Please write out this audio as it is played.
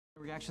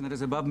Reaction that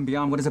is above and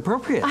beyond what is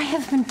appropriate. I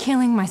have been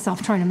killing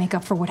myself trying to make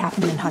up for what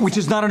happened in Hudson. Which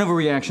is not an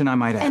overreaction, I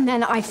might add. And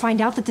then I find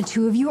out that the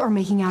two of you are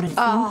making out at theme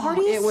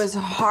parties? It was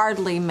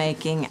hardly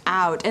making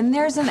out, and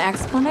there's an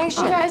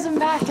explanation. Hey guys, I'm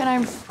back, and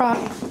I'm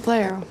brought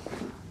Blair.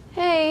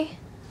 Hey.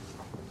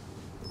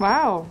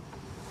 Wow,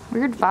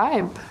 weird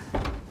vibe.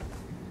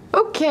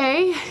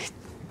 Okay,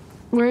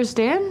 where's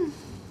Dan?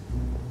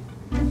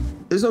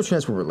 There's no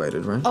chance we're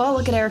related, right? Oh,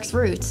 look at Eric's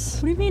roots.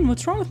 What do you mean?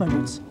 What's wrong with my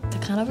roots? The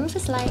kind of roof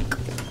is like.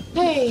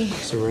 Hey.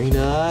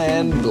 Serena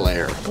and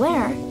Blair.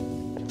 Blair.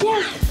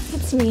 Yeah,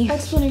 it's me.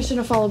 Explanation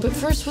to follow, but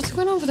first, what's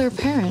going on with our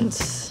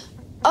parents?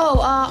 Oh,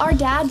 our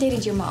dad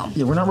dated your mom.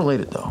 Yeah, we're not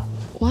related, though.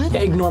 What?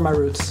 Yeah, ignore my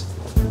roots.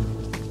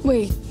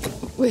 Wait,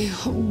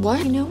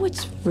 what? You know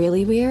what's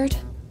really weird?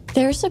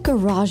 There's a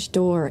garage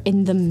door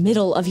in the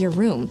middle of your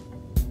room.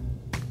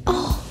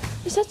 Oh,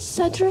 is that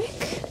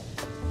Cedric?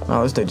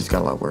 Oh, this day just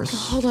got a lot worse.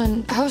 Hold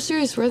on, how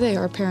serious were they,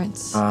 our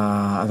parents?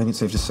 I think it's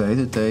safe to say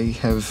that they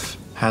have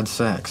had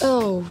sex.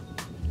 Oh,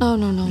 no,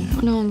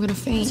 I'm gonna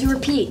faint. To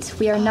repeat,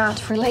 we are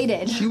not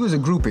related. She was a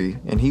groupie,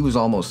 and he was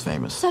almost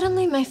famous.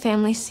 Suddenly, my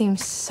family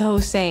seems so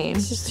sane.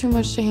 It's just too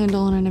much to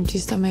handle on an empty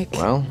stomach.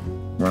 Well,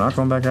 we're not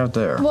going back out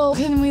there. Well,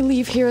 can we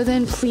leave here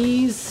then,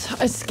 please?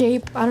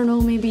 Escape, I don't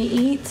know, maybe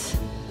eat?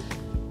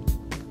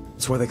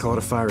 That's why they call it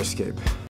a fire escape.